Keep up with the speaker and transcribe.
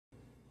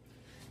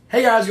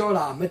Hey guys, what's going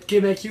on? Met the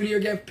Caveman Q here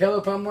again,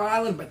 Paleo Palmer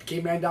Island,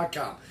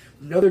 MetTheCaveman.com.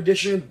 Another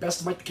edition,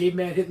 best of Met the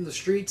Caveman hitting the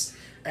streets,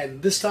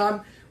 and this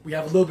time we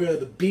have a little bit of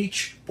the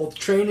beach, both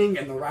training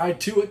and the ride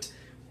to it.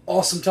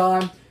 Awesome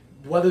time.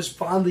 Weather's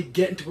finally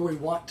getting to where we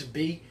want to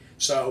be,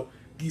 so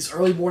these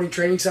early morning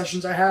training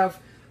sessions I have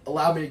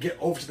allow me to get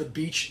over to the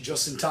beach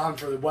just in time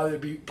for the weather to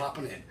be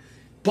popping in.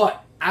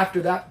 But after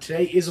that,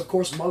 today is of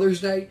course Mother's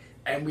Day,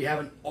 and we have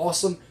an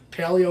awesome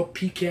paleo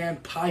pecan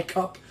pie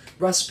cup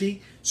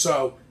recipe,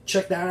 so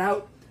check that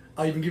out.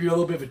 I'll even give you a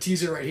little bit of a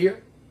teaser right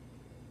here.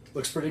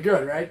 Looks pretty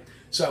good, right?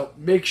 So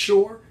make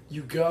sure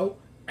you go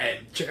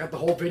and check out the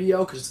whole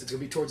video because it's going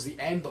to be towards the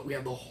end, but we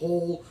have the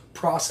whole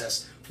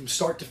process from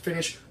start to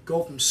finish,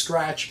 go from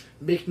scratch,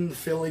 making the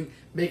filling,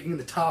 making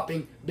the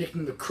topping,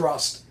 making the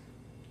crust.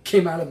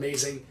 Came out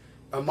amazing.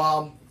 My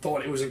mom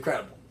thought it was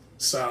incredible.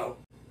 So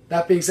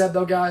that being said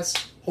though, guys,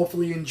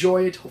 hopefully you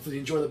enjoy it. Hopefully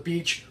you enjoy the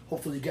beach.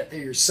 Hopefully you get there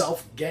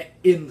yourself, get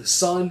in the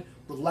sun,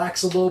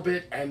 relax a little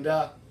bit, and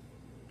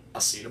I'll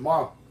see you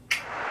tomorrow.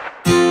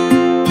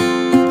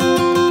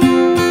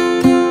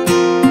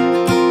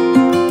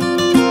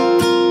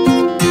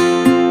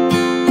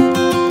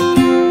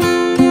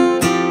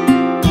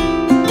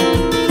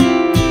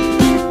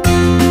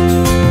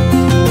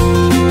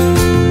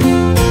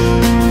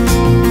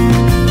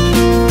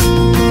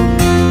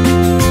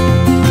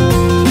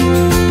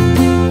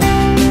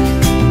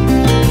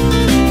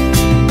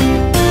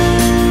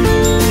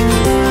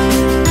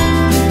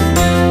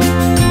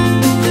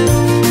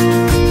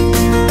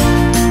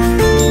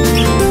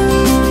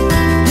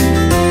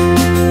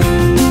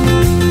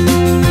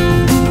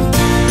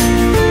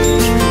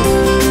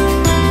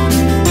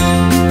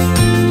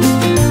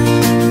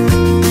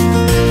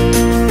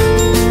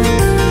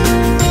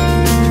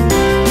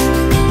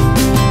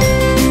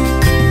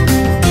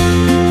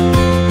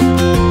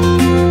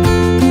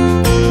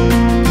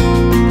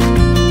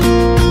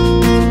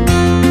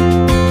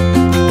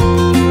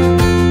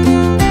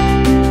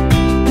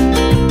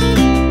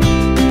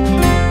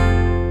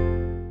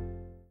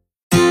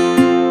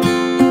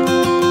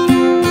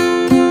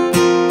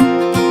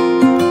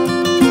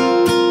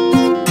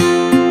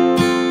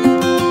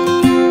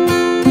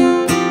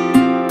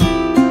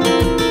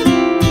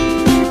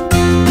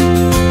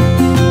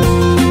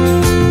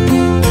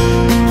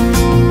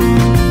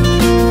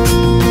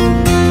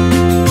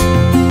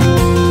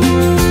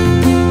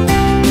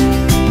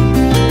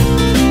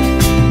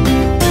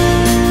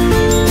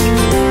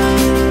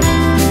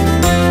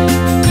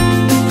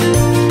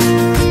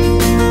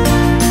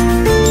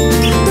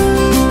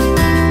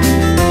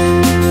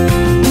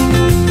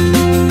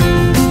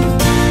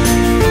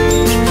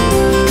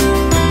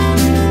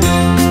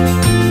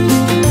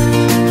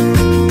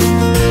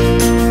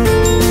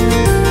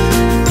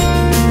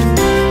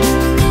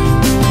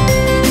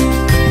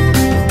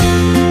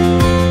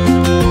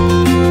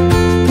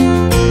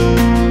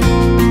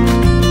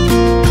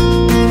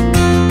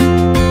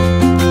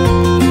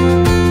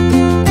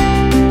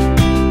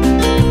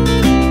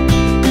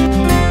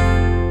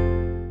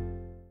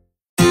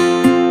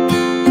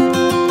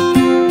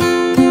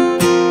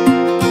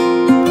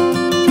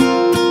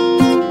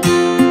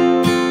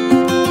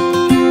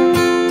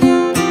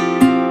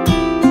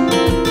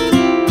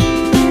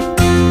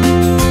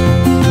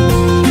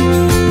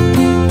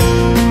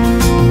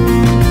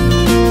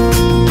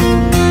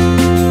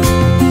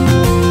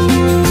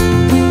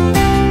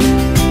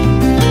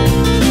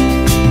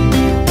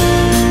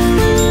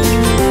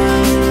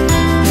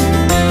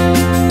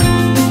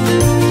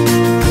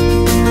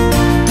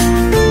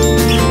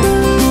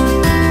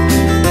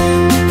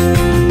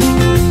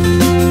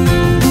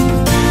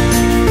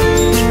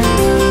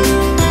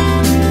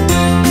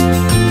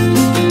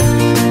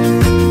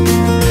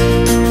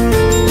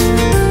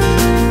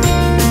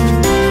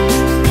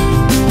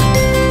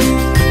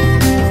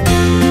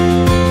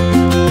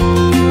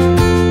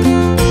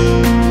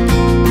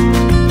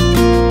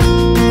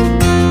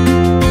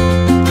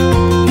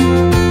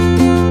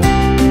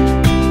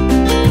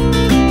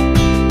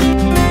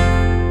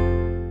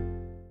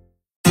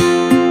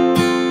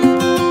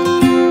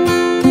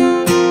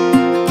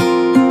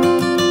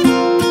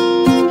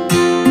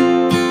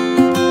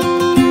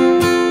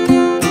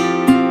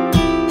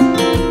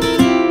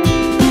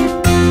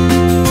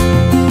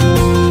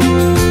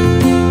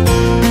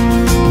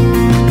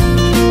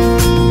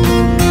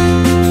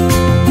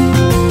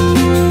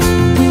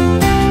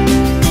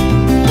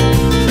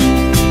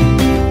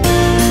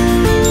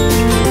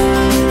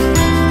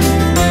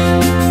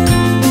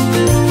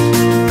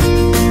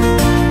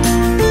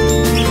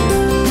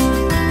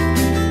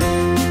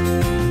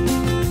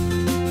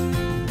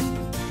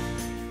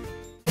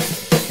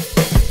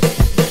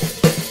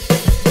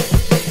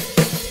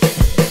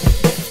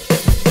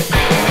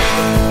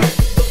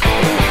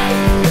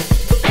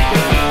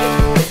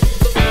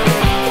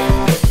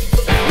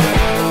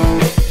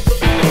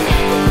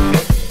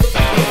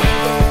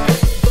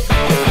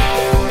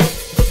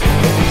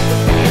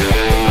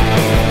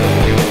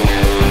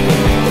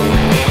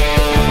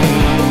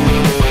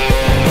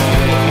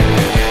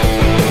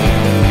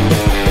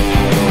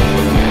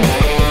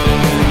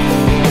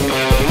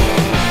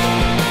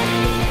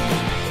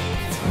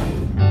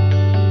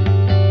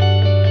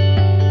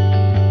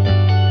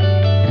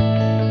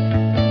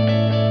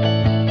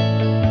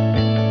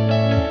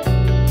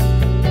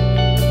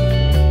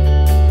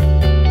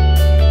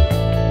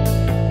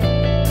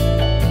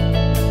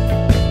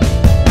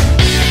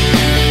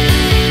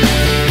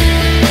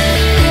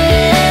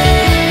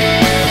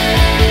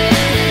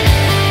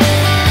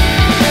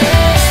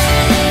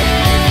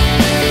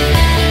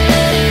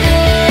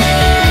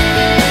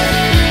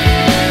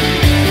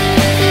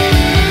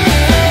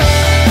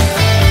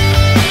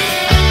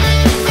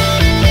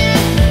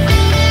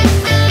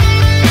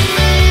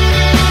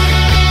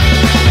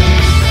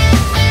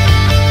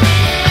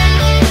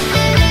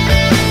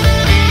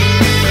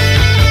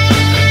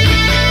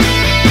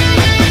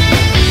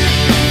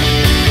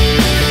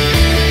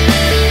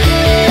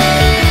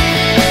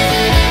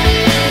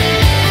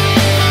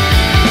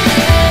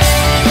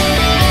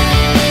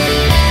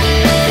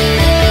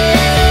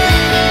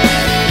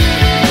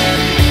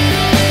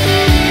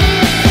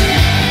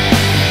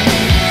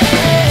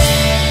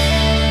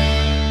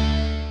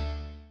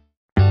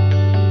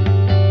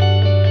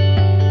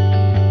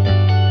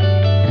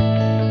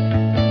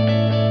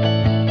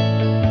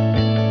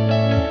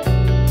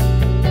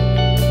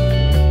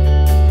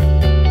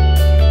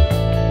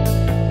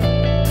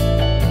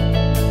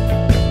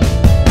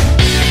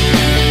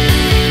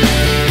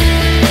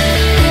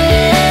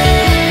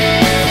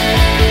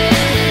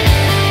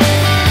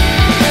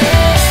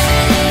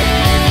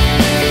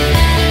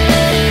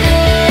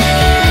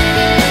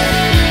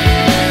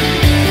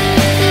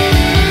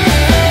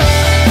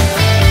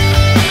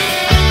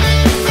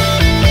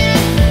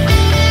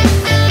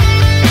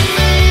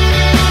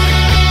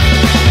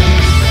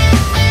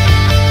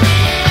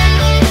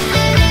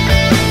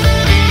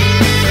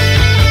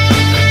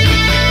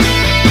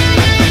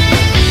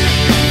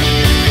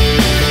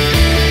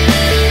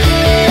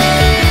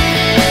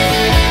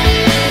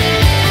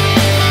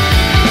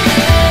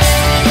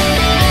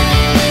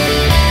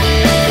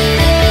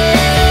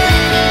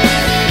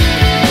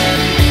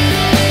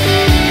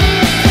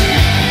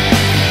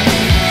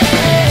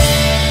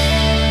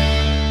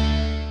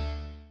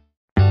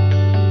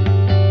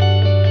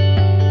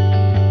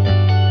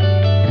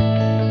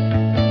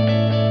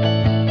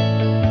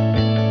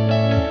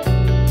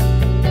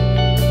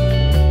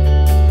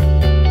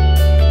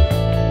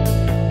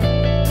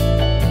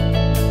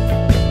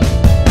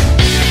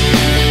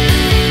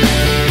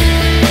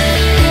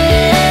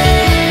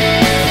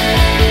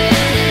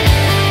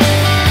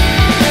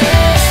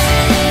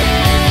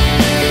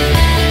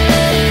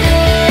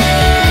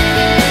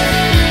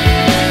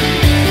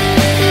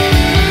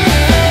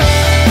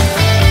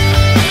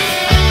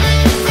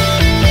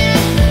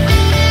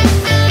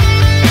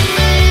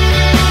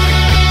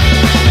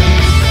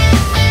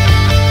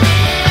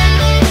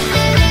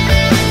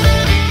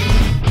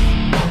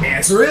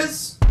 there is.